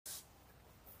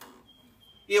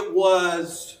It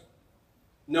was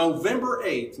November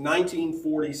 8th,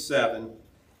 1947,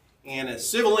 and a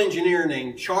civil engineer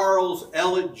named Charles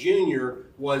Elliott Jr.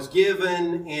 was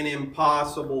given an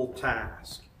impossible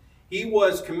task. He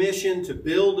was commissioned to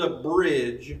build a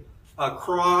bridge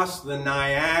across the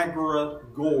Niagara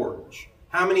Gorge.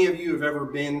 How many of you have ever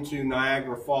been to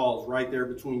Niagara Falls, right there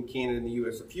between Canada and the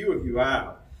U.S.? A few of you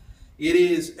have. It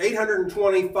is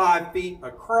 825 feet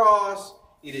across.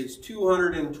 It is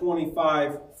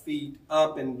 225 feet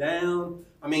up and down.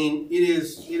 I mean, it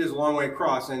is a long way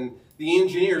across, and the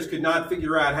engineers could not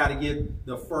figure out how to get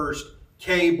the first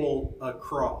cable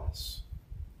across.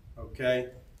 Okay?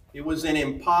 It was an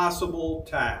impossible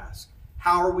task.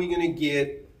 How are we going to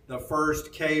get the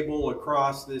first cable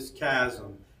across this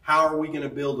chasm? How are we going to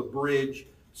build a bridge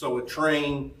so a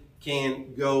train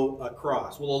can go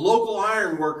across? Well, a local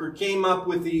iron worker came up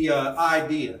with the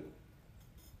idea.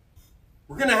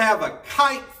 We're going to have a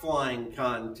kite flying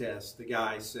contest, the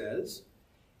guy says,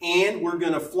 and we're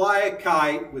going to fly a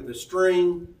kite with a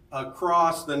string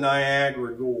across the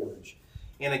Niagara Gorge.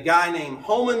 And a guy named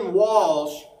Holman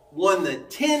Walsh won the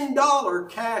 $10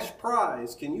 cash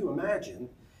prize. Can you imagine?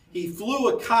 He flew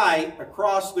a kite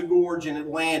across the gorge and it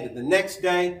landed. The next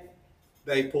day,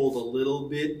 they pulled a little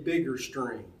bit bigger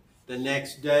string. The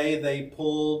next day, they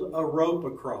pulled a rope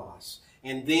across.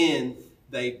 And then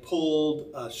they pulled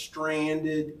a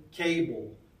stranded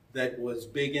cable that was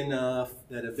big enough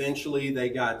that eventually they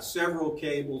got several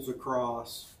cables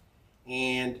across.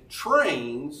 And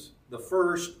trains, the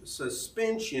first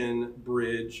suspension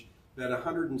bridge that a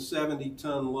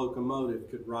 170-ton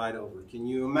locomotive could ride over. Can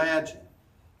you imagine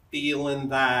feeling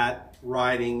that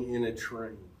riding in a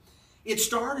train? It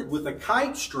started with a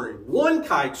kite string, one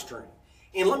kite string.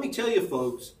 And let me tell you,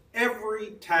 folks,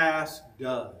 every task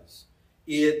does.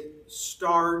 It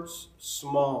starts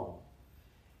small.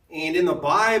 And in the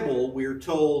Bible, we're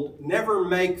told, never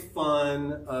make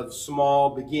fun of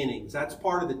small beginnings. That's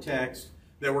part of the text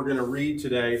that we're going to read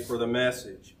today for the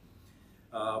message.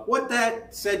 What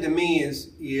that said to me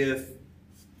is, if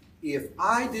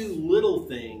I do little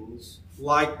things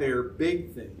like they're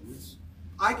big things,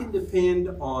 I can depend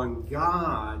on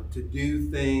God to do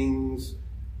things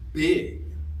big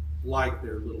like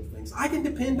they're little things. I can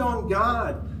depend on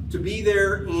God to be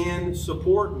there and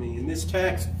support me. And this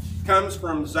text comes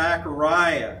from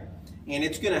Zechariah, and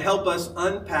it's going to help us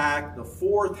unpack the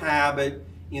fourth habit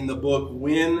in the book,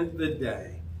 Win the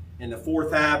Day. And the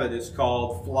fourth habit is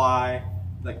called Fly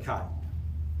the Kite.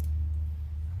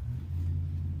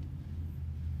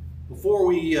 Before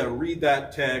we read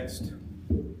that text,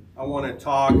 I want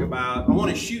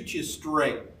to shoot you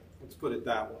straight. Let's put it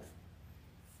that way.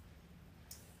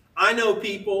 I know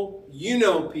people, you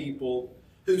know people,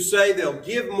 who say they'll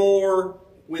give more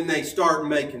when they start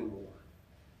making more.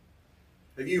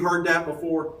 Have you heard that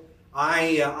before?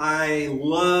 I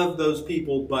love those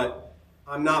people, but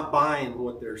I'm not buying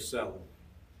what they're selling.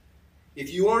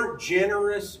 If you aren't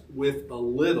generous with a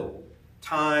little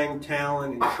time,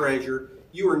 talent, and treasure,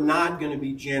 you are not going to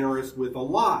be generous with a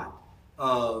lot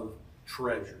of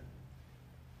treasure.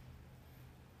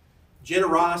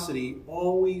 Generosity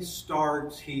always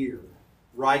starts here,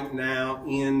 right now,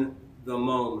 in the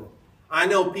moment. I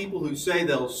know people who say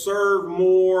they'll serve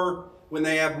more when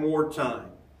they have more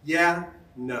time. Yeah?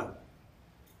 No.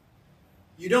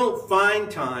 You don't find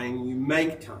time, you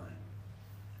make time.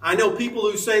 I know people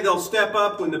who say they'll step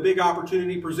up when the big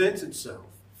opportunity presents itself.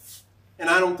 And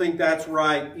I don't think that's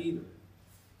right either.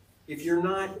 If you're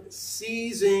not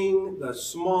seizing the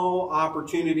small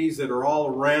opportunities that are all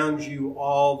around you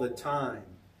all the time,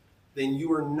 then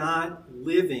you are not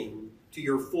living to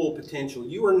your full potential.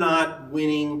 You are not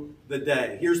winning the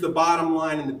day. Here's the bottom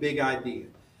line and the big idea.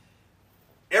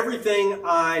 Everything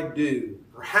I do,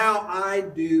 or how I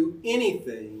do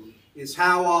anything, is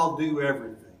how I'll do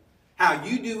everything. How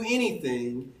you do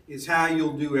anything is how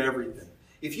you'll do everything.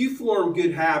 If you form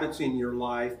good habits in your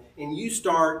life and you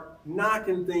start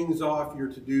knocking things off your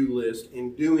to-do list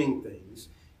and doing things,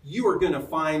 you are going to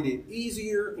find it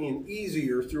easier and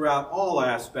easier throughout all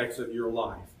aspects of your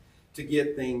life to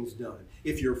get things done.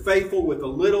 If you're faithful with a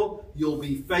little, you'll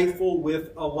be faithful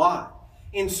with a lot.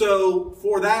 And so,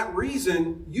 for that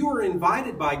reason, you are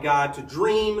invited by God to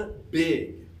dream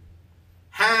big.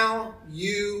 How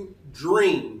you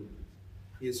dream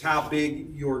is how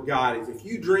big your God is. If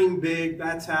you dream big,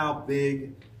 that's how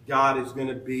big God is going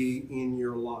to be in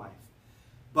your life.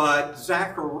 But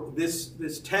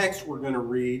this text we're going to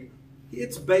read,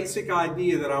 its basic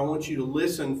idea that I want you to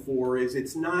listen for is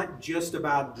it's not just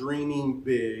about dreaming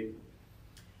big.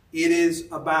 It is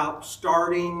about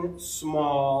starting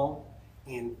small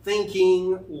and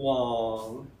thinking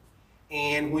long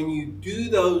And when you do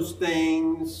those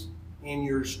things and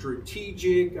you're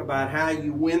strategic about how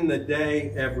you win the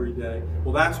day every day,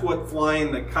 well, that's what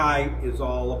flying the kite is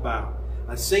all about.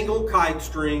 A single kite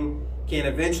string can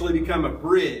eventually become a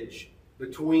bridge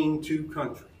between two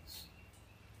countries.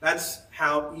 That's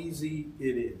how easy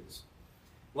it is.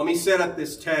 Let me set up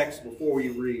this text before we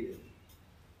read it.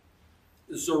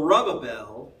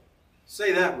 Zerubbabel,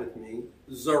 say that with me,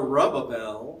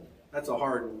 Zerubbabel, that's a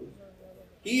hard one.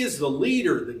 He is the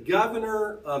leader, the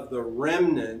governor of the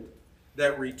remnant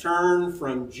that returned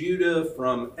from Judah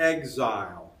from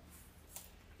exile.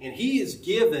 And he is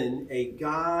given a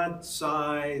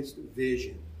God-sized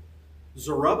vision.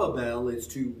 Zerubbabel is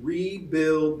to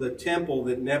rebuild the temple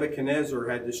that Nebuchadnezzar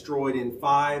had destroyed in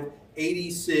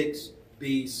 586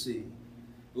 BC.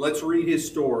 Let's read his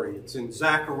story. It's in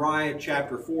Zechariah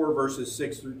chapter 4, verses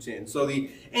 6 through 10. So the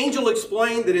angel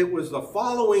explained that it was the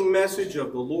following message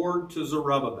of the Lord to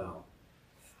Zerubbabel.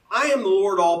 I am the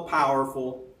Lord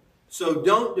all-powerful, so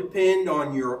don't depend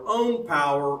on your own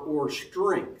power or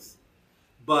strength,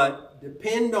 but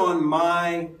depend on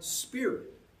my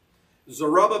Spirit.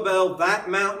 Zerubbabel, that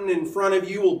mountain in front of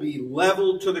you will be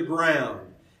leveled to the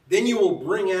ground. Then you will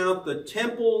bring out the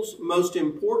temple's most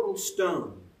important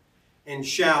stone and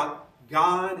shout,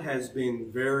 God has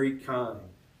been very kind.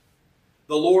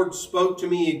 The Lord spoke to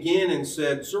me again and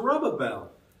said, Zerubbabel,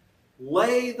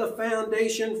 lay the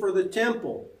foundation for the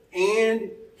temple, and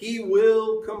he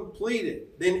will complete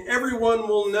it. Then everyone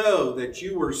will know that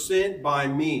you were sent by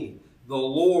me, the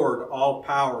Lord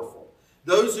all-powerful.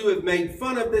 Those who have made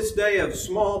fun of this day of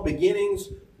small beginnings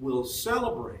will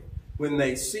celebrate when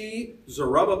they see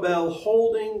Zerubbabel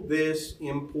holding this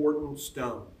important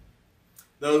stone.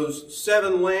 Those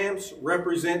 7 lamps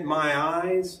represent my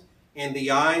eyes and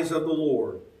the eyes of the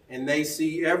Lord, and they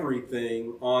see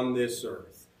everything on this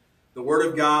earth. The word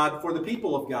of God for the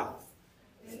people of God.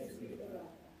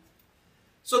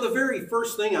 So the very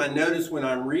first thing I notice when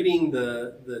I'm reading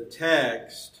the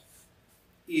text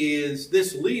is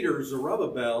this leader,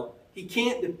 Zerubbabel, he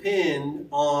can't depend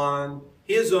on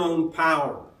his own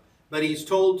power, but he's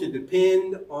told to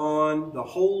depend on the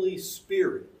Holy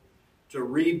Spirit to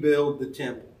rebuild the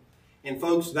temple. And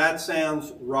folks, that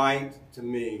sounds right to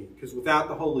me, because without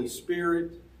the Holy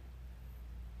Spirit,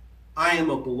 I am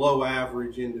a below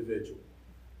average individual.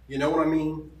 You know what I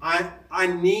mean? I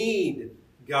need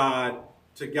God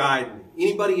to guide me.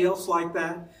 Anybody else like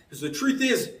that? Because the truth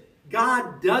is,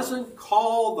 God doesn't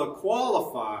call the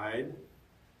qualified.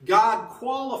 God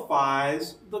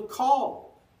qualifies the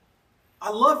called. I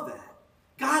love that.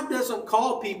 God doesn't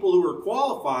call people who are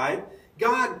qualified.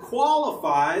 God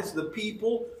qualifies the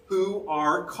people who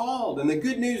are called. And the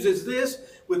good news is this,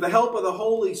 with the help of the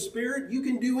Holy Spirit, you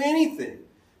can do anything.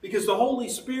 Because the Holy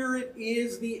Spirit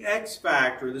is the X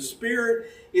factor. The Spirit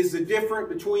is the difference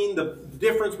between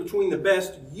the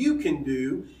best you can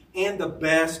do and the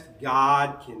best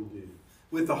God can do.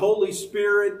 With the Holy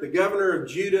Spirit, the governor of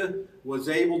Judah was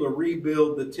able to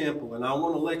rebuild the temple. And I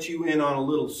want to let you in on a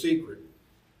little secret.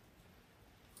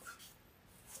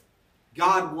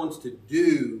 God wants to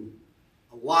do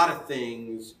a lot of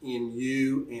things in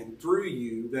you and through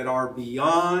you that are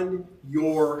beyond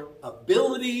your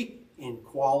ability and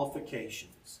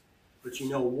qualifications. But you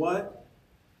know what?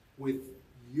 With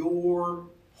your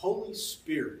Holy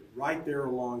Spirit right there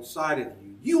alongside of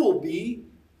you, you will be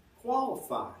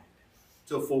qualified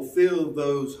to fulfill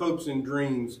those hopes and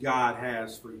dreams God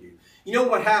has for you. You know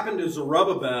what happened to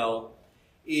Zerubbabel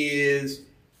is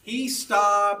he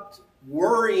stopped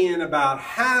worrying about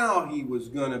how he was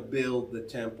going to build the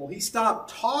temple. He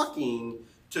stopped talking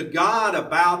to God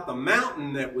about the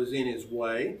mountain that was in his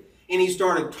way, and he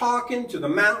started talking to the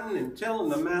mountain and telling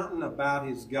the mountain about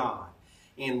his God.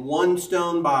 And one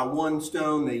stone by one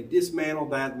stone, they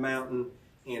dismantled that mountain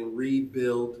and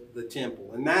rebuilt the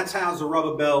temple. And that's how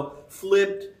Zerubbabel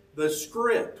flipped the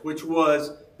script, which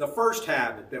was the first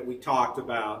habit that we talked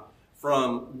about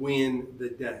from Win the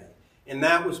Day. And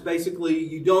that was basically,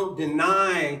 you don't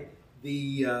deny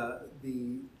the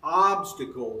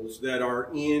obstacles that are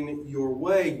in your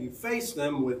way. You face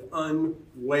them with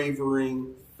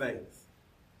unwavering faith.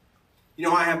 You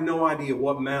know, I have no idea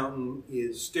what mountain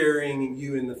is staring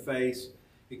you in the face.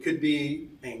 It could be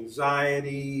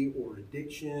anxiety or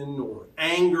addiction or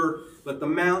anger, but the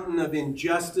mountain of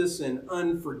injustice and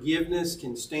unforgiveness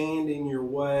can stand in your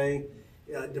way.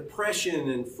 Depression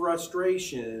and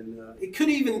frustration. It could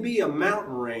even be a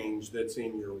mountain range that's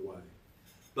in your way.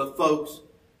 But folks,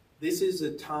 this is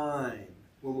a time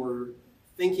when we're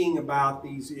thinking about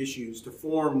these issues to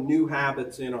form new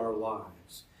habits in our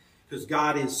lives. Because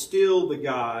God is still the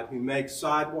God who makes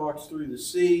sidewalks through the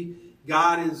sea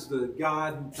God is the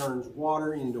God who turns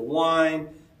water into wine.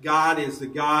 God is the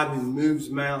God who moves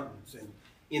mountains. And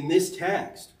in this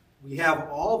text, we have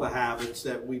all the habits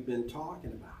that we've been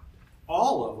talking about.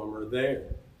 All of them are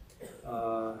there.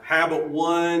 Habit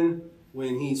 1,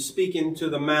 when he's speaking to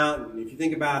the mountain. If you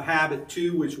think about habit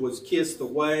 2, which was kiss the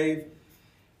wave,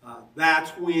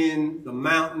 that's when the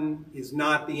mountain is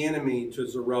not the enemy to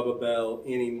Zerubbabel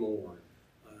anymore.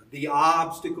 The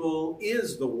obstacle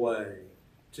is the way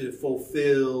to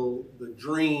fulfill the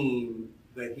dream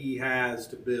that he has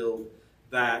to build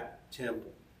that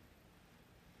temple.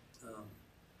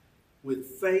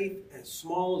 With faith as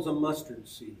small as a mustard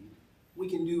seed, we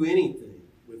can do anything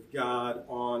with God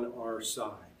on our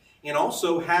side. And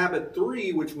also habit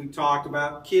 3, which we talked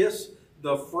about, kiss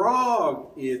the frog,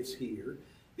 it's here,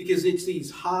 because it's these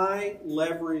high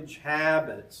leverage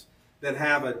habits that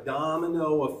have a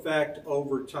domino effect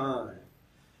over time.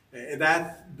 And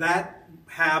that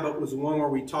habit was one where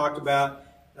we talked about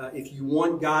if you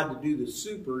want God to do the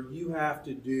super, you have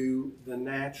to do the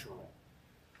natural.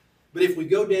 But if we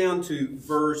go down to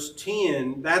verse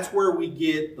 10, that's where we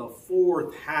get the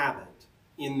 4th habit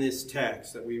in this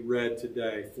text that we read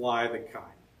today, fly the kite.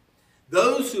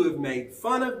 Those who have made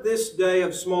fun of this day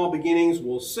of small beginnings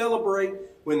will celebrate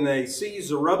when they see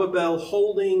Zerubbabel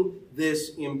holding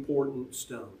this important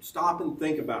stone. Stop and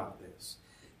think about this.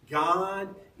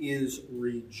 God is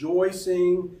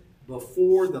rejoicing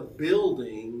before the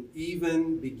building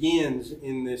even begins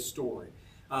in this story.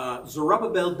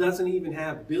 Zerubbabel doesn't even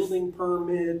have building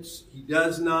permits. He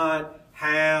does not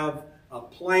have a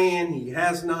plan. He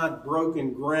has not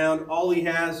broken ground. All he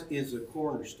has is a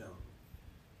cornerstone.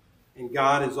 And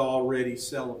God is already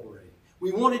celebrating.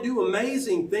 We want to do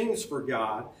amazing things for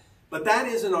God, but that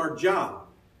isn't our job.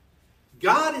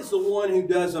 God is the one who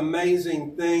does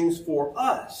amazing things for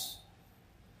us.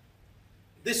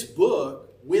 This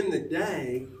book, Win the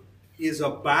Day, is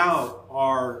about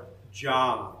our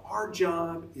job. Our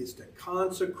job is to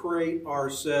consecrate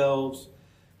ourselves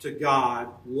to God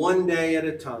one day at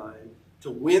a time to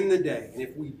win the day. And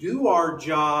if we do our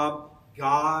job,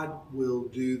 God will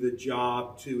do the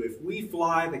job too. If we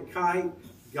fly the kite,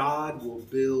 God will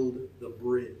build the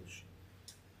bridge.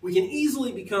 We can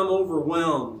easily become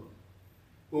overwhelmed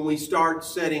when we start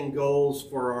setting goals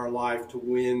for our life to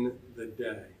win the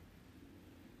day.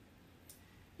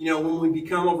 You know, when we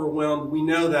become overwhelmed, we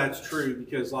know that's true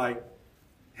because, like,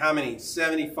 how many?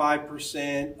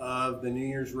 75% of the New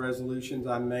Year's resolutions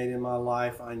I made in my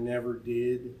life, I never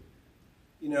did.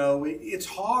 You know, it's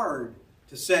hard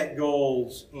to set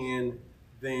goals and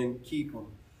then keep them.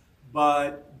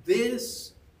 But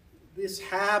this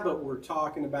habit we're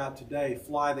talking about today,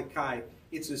 fly the kite,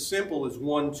 it's as simple as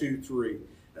 1, 2, 3.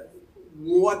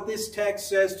 What this text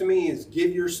says to me is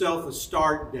give yourself a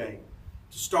start date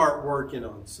to start working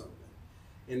on something.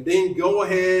 And then go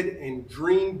ahead and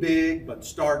dream big, but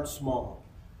start small.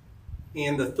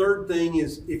 And the third thing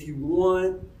is, if you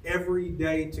want every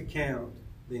day to count,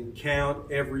 then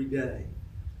count every day.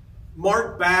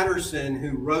 Mark Batterson,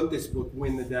 who wrote this book,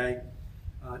 Win the Day,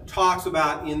 talks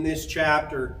about in this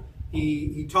chapter,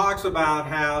 he talks about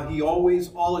how he always,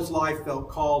 all his life, felt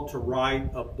called to write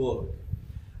a book.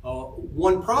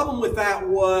 One problem with that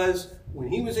was when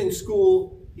he was in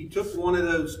school, he took one of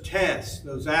those tests,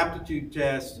 those aptitude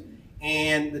tests,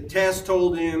 and the test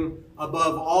told him,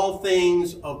 above all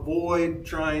things, avoid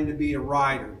trying to be a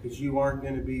writer because you aren't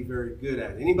going to be very good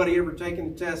at it. Anybody ever taken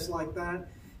a test like that?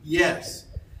 Yes.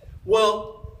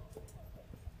 Well,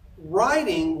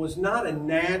 writing was not a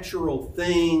natural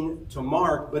thing to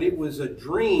Mark, but it was a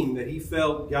dream that he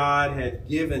felt God had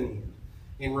given him.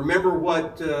 And remember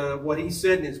what he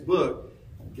said in his book,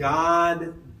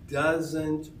 God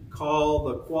doesn't call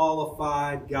the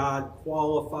qualified, God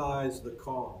qualifies the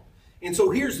call. And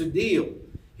so here's the deal.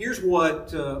 Here's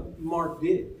what Mark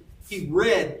did. He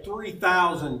read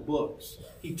 3,000 books.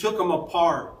 He took them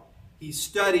apart. He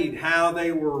studied how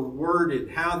they were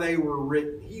worded, how they were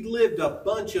written. He lived a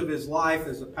bunch of his life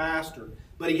as a pastor,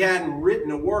 but he hadn't written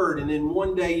a word, and then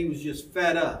one day he was just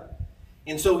fed up.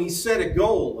 And so he set a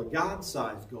goal, a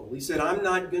God-sized goal. He said, I'm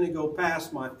not going to go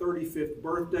past my 35th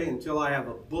birthday until I have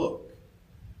a book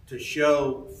to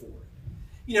show for it.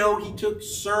 You know, he took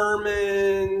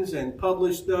sermons and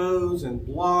published those and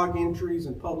blog entries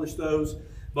and published those.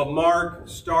 But Mark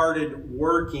started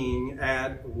working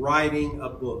at writing a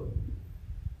book.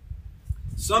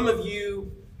 Some of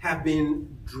you have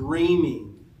been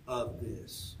dreaming of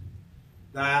this,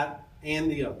 that,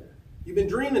 and the other. You've been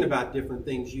dreaming about different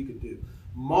things you could do.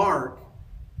 Mark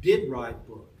did write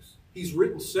books. He's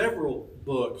written several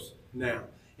books now.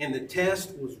 And the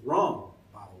test was wrong,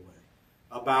 by the way,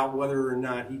 about whether or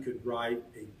not he could write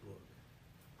a book.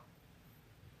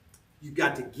 You've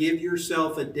got to give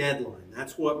yourself a deadline.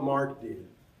 That's what Mark did.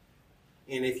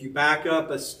 And if you back up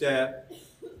a step,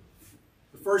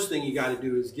 the first thing you got to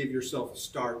do is give yourself a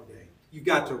start date. You've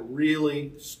got to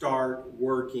really start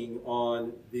working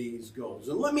on these goals.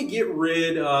 And let me get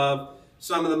rid of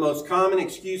some of the most common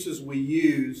excuses we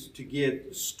use to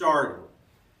get started.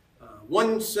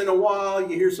 Once in a while,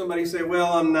 you hear somebody say,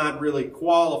 well, I'm not really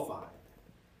qualified.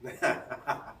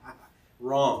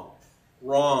 Wrong.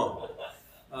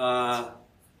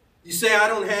 You say, I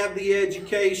don't have the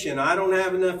education. I don't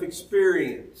have enough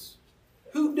experience.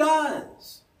 Who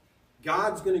does?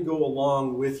 God's going to go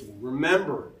along with you.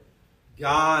 Remember,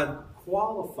 God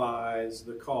qualifies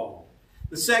the call.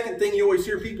 The second thing you always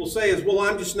hear people say is, well,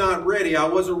 I'm just not ready. I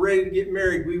wasn't ready to get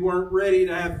married. We weren't ready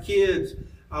to have kids.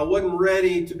 I wasn't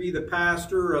ready to be the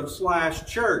pastor of /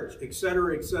 church,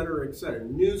 etc., etc., etc.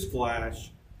 Newsflash.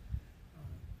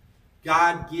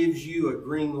 God gives you a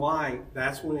green light.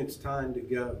 That's when it's time to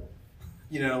go.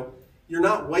 You know, you're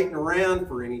not waiting around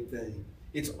for anything.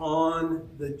 It's on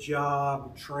the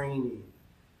job training.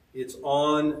 It's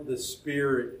on the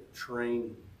Spirit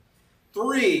training.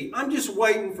 3, I'm just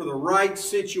waiting for the right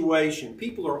situation.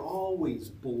 People are always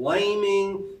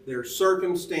blaming their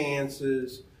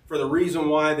circumstances for the reason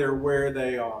why they're where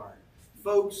they are.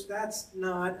 Folks, that's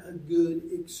not a good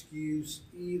excuse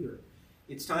either.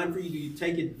 It's time for you to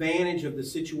take advantage of the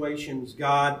situations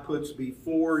God puts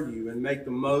before you and make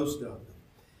the most of them.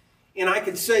 And I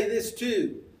could say this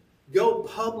too. Go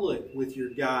public with your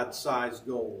God-sized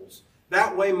goals.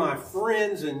 That way my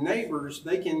friends and neighbors,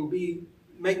 they can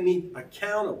make me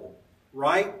accountable,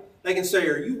 right? They can say,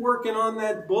 are you working on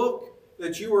that book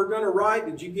that you were going to write?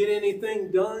 Did you get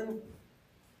anything done?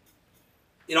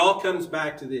 It all comes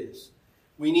back to this.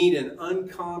 We need an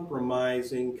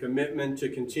uncompromising commitment to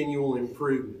continual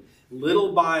improvement.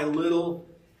 Little by little,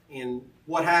 and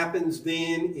what happens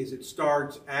then is it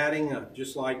starts adding up,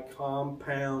 just like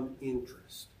compound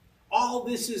interest. All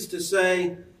this is to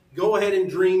say, go ahead and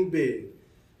dream big.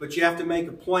 But you have to make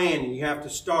a plan, and you have to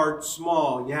start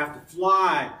small. You have to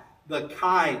fly the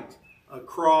kite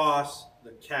across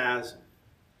the chasm.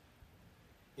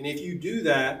 And if you do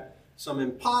that, some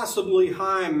impossibly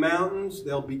high mountains,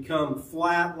 they'll become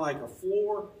flat like a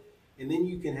floor, and then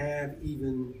you can have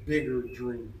even bigger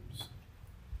dreams.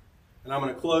 And I'm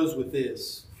going to close with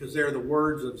this, because they're the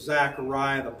words of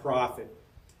Zechariah the prophet.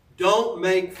 Don't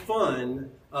make fun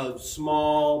of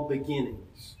small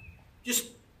beginnings. Just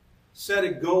set a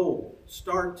goal.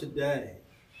 Start today.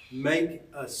 Make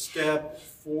a step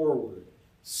forward.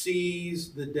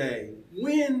 Seize the day.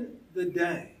 Win the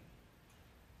day.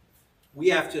 We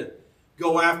have to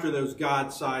go after those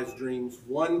God-sized dreams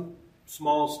one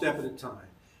small step at a time.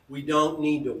 We don't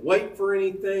need to wait for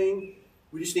anything.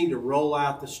 We just need to roll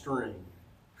out the string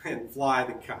and fly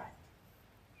the kite.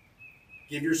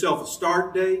 Give yourself a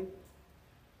start date.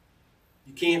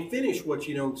 You can't finish what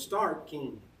you don't start, can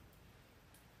you?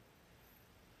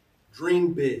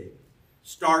 Dream big.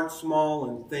 Start small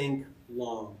and think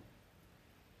long.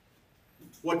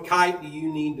 What kite do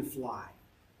you need to fly?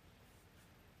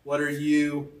 What are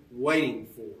you waiting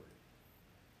for?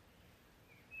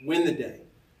 Win the day.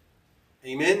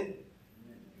 Amen?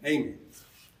 Amen.